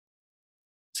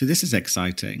So this is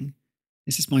exciting.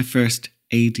 This is my first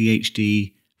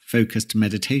ADHD focused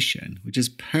meditation, which is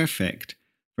perfect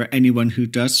for anyone who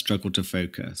does struggle to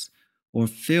focus or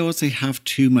feels they have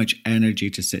too much energy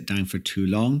to sit down for too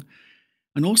long.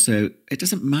 And also, it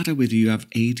doesn't matter whether you have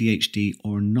ADHD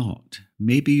or not.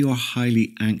 Maybe you're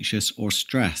highly anxious or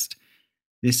stressed.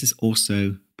 This is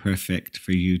also perfect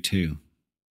for you too.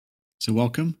 So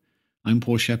welcome. I'm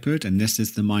Paul Shepherd, and this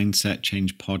is the Mindset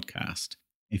Change Podcast.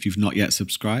 If you've not yet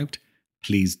subscribed,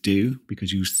 please do,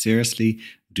 because you seriously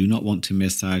do not want to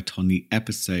miss out on the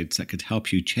episodes that could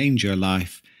help you change your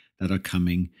life that are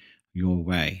coming your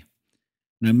way.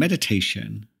 Now,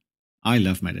 meditation, I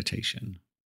love meditation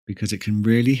because it can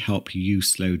really help you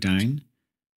slow down,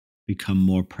 become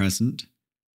more present,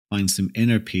 find some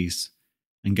inner peace,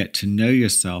 and get to know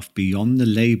yourself beyond the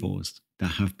labels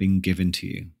that have been given to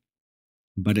you.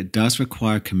 But it does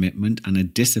require commitment and a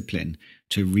discipline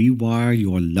to rewire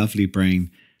your lovely brain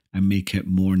and make it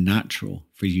more natural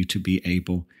for you to be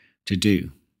able to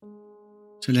do.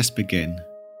 So let's begin.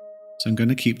 So I'm going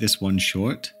to keep this one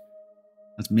short,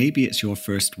 as maybe it's your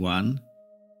first one,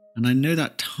 and I know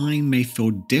that time may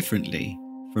feel differently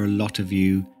for a lot of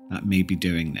you that may be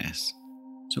doing this.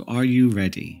 So are you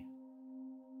ready?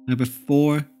 Now,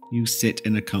 before you sit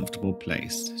in a comfortable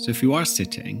place, so if you are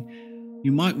sitting,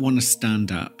 you might want to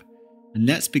stand up, and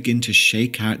let's begin to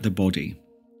shake out the body,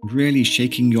 really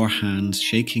shaking your hands,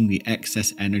 shaking the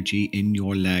excess energy in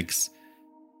your legs,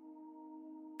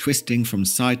 twisting from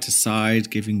side to side,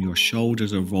 giving your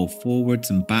shoulders a roll forwards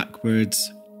and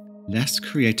backwards. Let's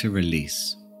create a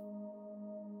release.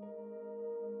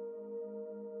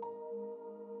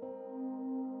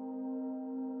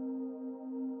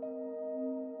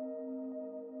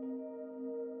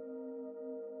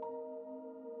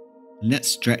 Let's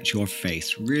stretch your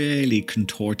face, really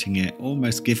contorting it,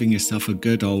 almost giving yourself a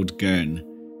good old gurn.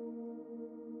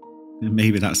 And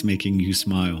maybe that's making you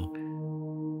smile.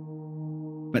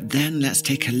 But then let's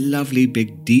take a lovely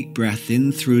big deep breath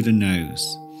in through the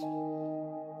nose,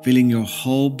 feeling your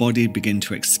whole body begin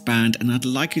to expand. And I'd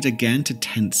like you to again to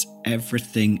tense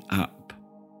everything up.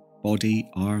 Body,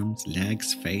 arms,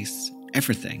 legs, face,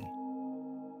 everything.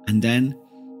 And then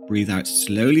breathe out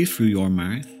slowly through your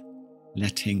mouth,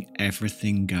 letting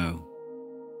everything go,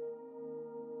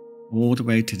 all the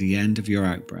way to the end of your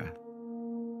out-breath.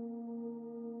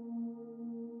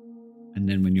 And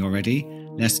then when you're ready,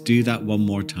 let's do that one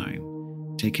more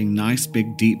time, taking a nice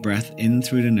big deep breath in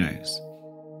through the nose,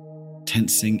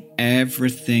 tensing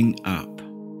everything up.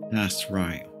 That's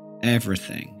right,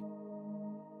 everything.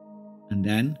 And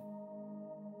then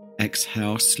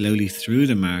exhale slowly through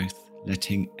the mouth,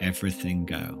 letting everything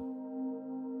go.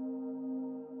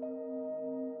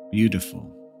 Beautiful.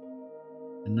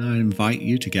 And now I invite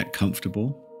you to get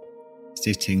comfortable,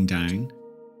 sitting down.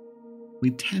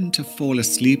 We tend to fall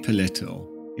asleep a little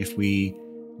if we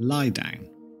lie down.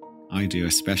 I do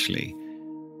especially.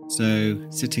 So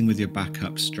sitting with your back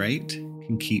up straight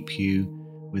can keep you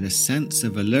with a sense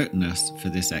of alertness for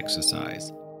this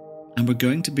exercise. And we're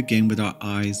going to begin with our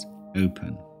eyes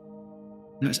open.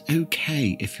 Now it's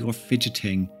okay if you're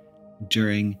fidgeting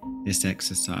during this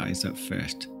exercise at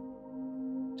first.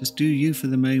 Just do you for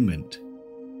the moment.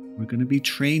 We're going to be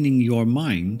training your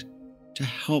mind to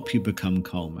help you become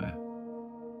calmer.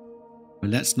 But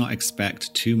let's not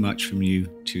expect too much from you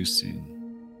too soon.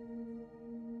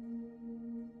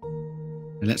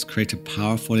 Now let's create a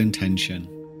powerful intention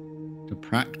to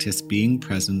practice being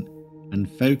present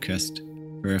and focused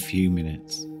for a few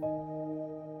minutes.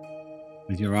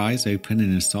 With your eyes open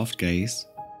in a soft gaze,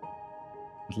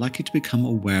 I'd like you to become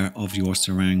aware of your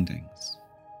surroundings.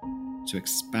 So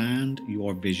expand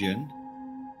your vision,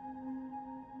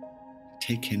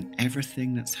 take in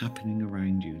everything that's happening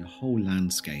around you, the whole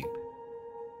landscape.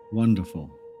 Wonderful.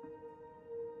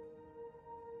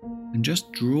 And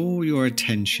just draw your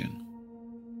attention,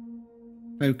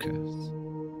 focus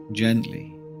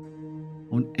gently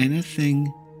on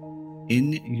anything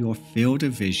in your field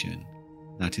of vision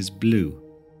that is blue.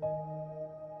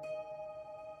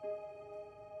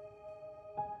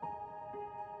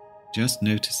 Just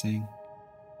noticing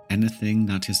anything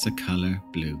that is the color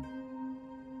blue.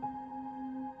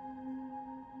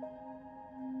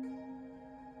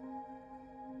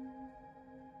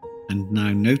 And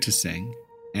now noticing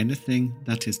anything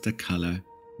that is the color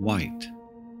white.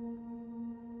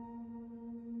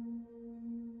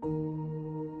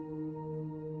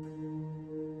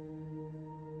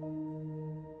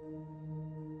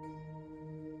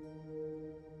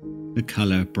 The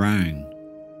color brown.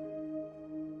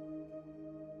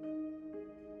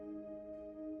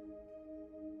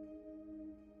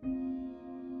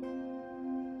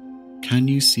 Can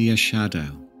you see a shadow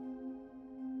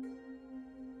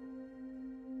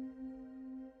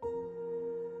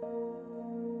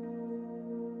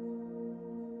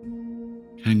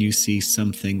Can you see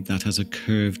something that has a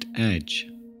curved edge?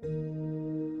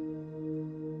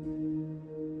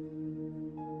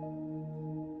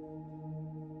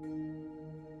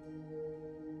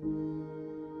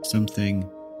 Something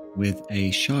with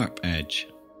a sharp edge?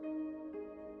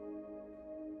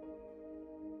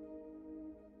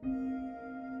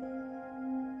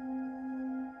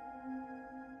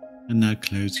 And now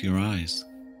close your eyes.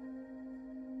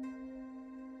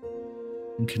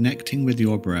 And connecting with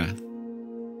your breath,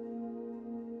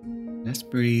 let's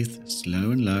breathe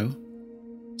slow and low.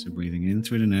 So breathing in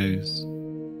through the nose,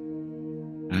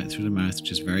 out through the mouth,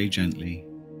 just very gently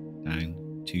down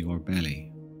to your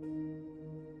belly.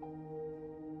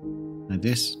 Now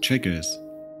this triggers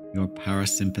your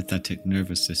parasympathetic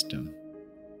nervous system,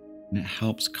 and it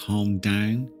helps calm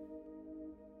down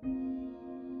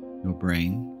your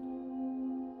brain,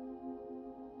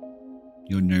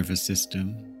 your nervous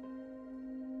system,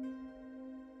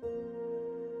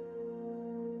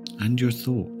 and your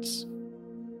thoughts.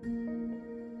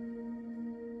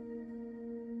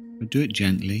 But do it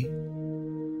gently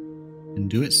and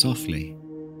do it softly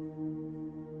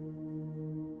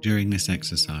during this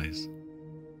exercise.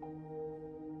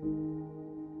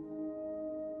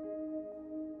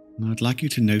 And I'd like you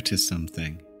to notice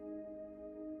something.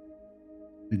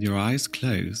 With your eyes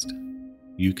closed,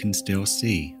 you can still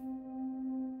see.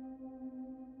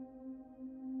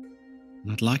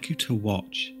 And I'd like you to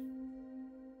watch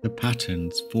the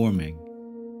patterns forming,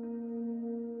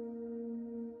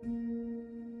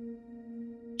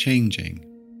 changing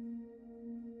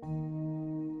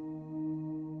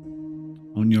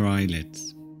on your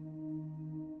eyelids.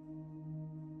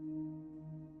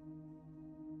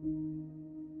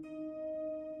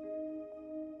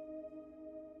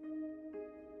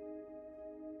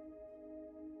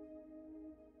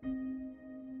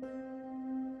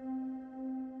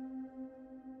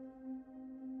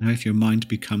 Now, if your mind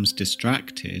becomes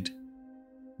distracted,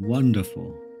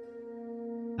 wonderful.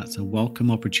 That's a welcome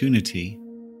opportunity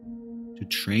to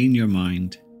train your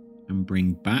mind and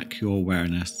bring back your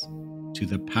awareness to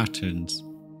the patterns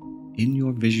in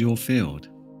your visual field.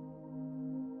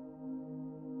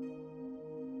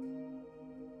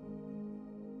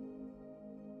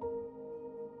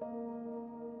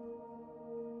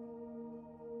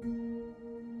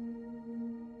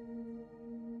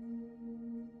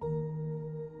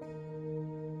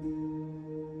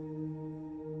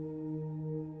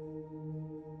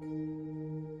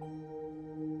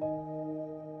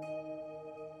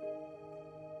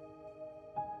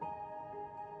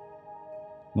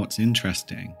 What's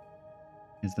interesting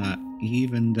is that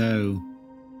even though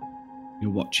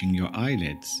you're watching your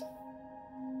eyelids,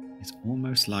 it's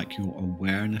almost like your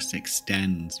awareness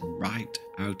extends right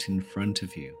out in front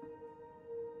of you,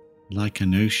 like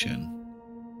an ocean.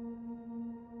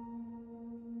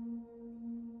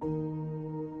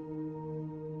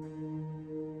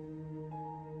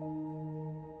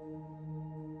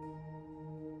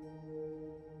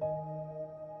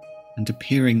 And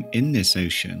appearing in this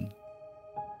ocean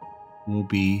will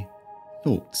be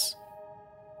thoughts.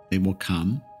 They will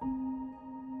come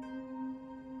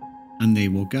and they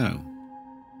will go.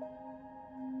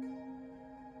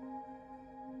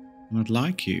 And I'd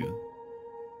like you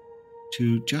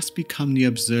to just become the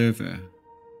observer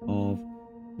of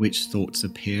which thoughts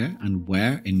appear and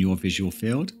where in your visual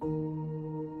field.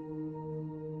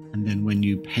 And then when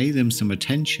you pay them some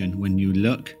attention, when you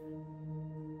look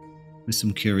with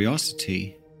some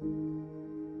curiosity,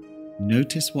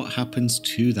 notice what happens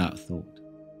to that thought.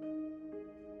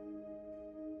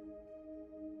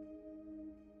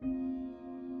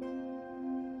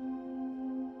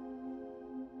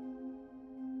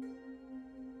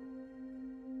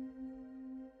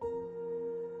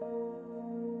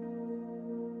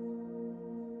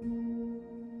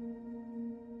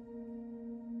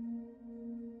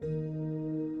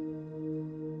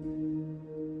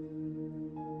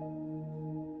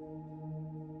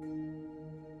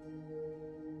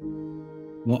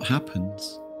 What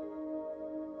happens?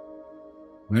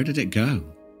 Where did it go?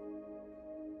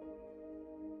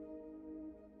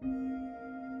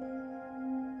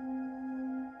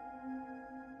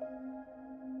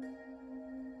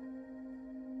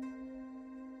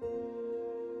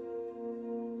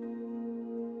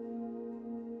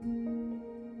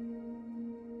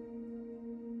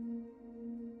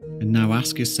 And now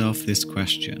ask yourself this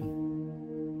question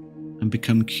and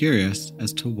become curious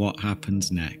as to what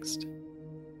happens next.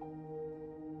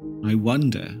 I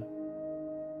wonder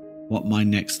what my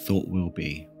next thought will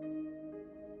be.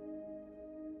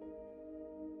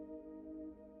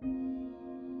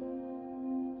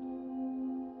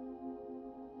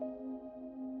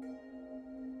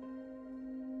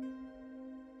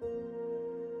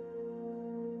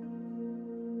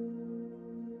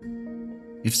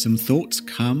 If some thoughts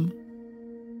come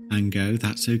and go,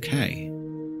 that's okay.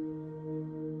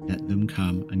 Let them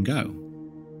come and go.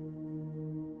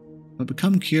 But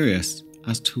become curious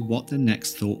as to what the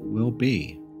next thought will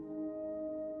be.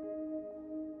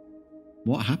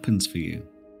 What happens for you?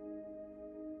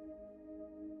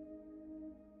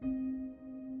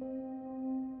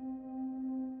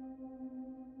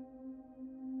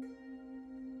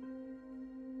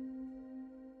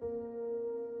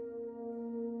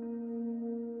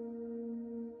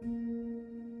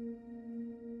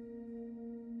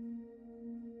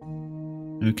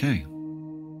 Okay.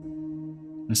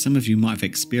 Now, some of you might have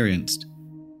experienced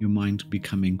your mind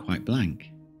becoming quite blank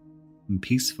and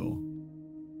peaceful.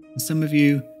 And some of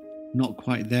you, not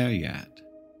quite there yet.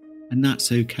 And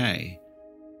that's okay.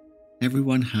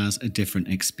 Everyone has a different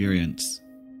experience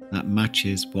that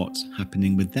matches what's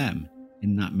happening with them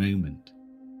in that moment.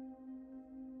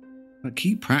 But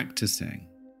keep practicing.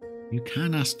 You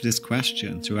can ask this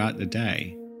question throughout the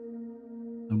day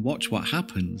and watch what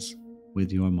happens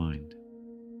with your mind.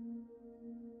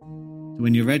 So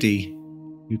when you're ready,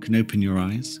 you can open your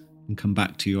eyes and come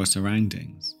back to your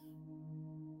surroundings.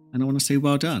 And I want to say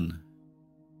well done.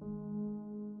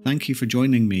 Thank you for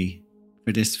joining me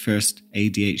for this first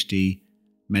ADHD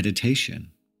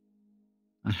meditation.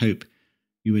 I hope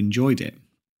you enjoyed it.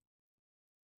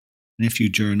 And if you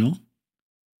journal,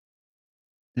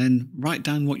 then write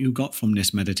down what you got from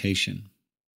this meditation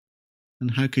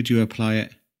and how could you apply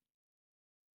it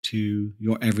to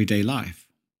your everyday life.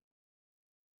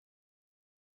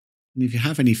 And if you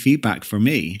have any feedback for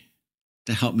me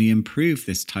to help me improve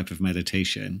this type of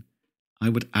meditation, I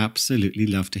would absolutely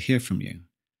love to hear from you.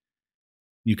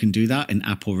 You can do that in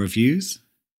Apple reviews.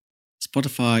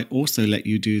 Spotify also let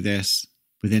you do this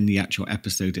within the actual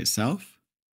episode itself.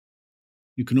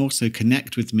 You can also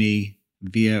connect with me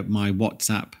via my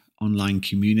WhatsApp online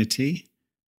community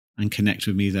and connect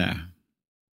with me there.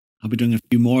 I'll be doing a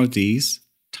few more of these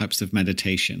types of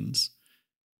meditations,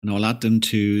 and I'll add them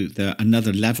to the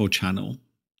Another Level channel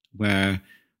where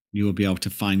you will be able to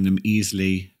find them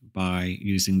easily by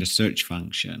using the search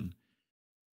function.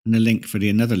 And the link for the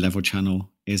Another Level channel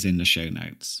is in the show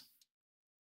notes.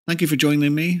 Thank you for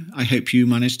joining me. I hope you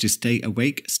manage to stay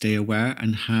awake, stay aware,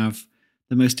 and have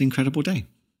the most incredible day.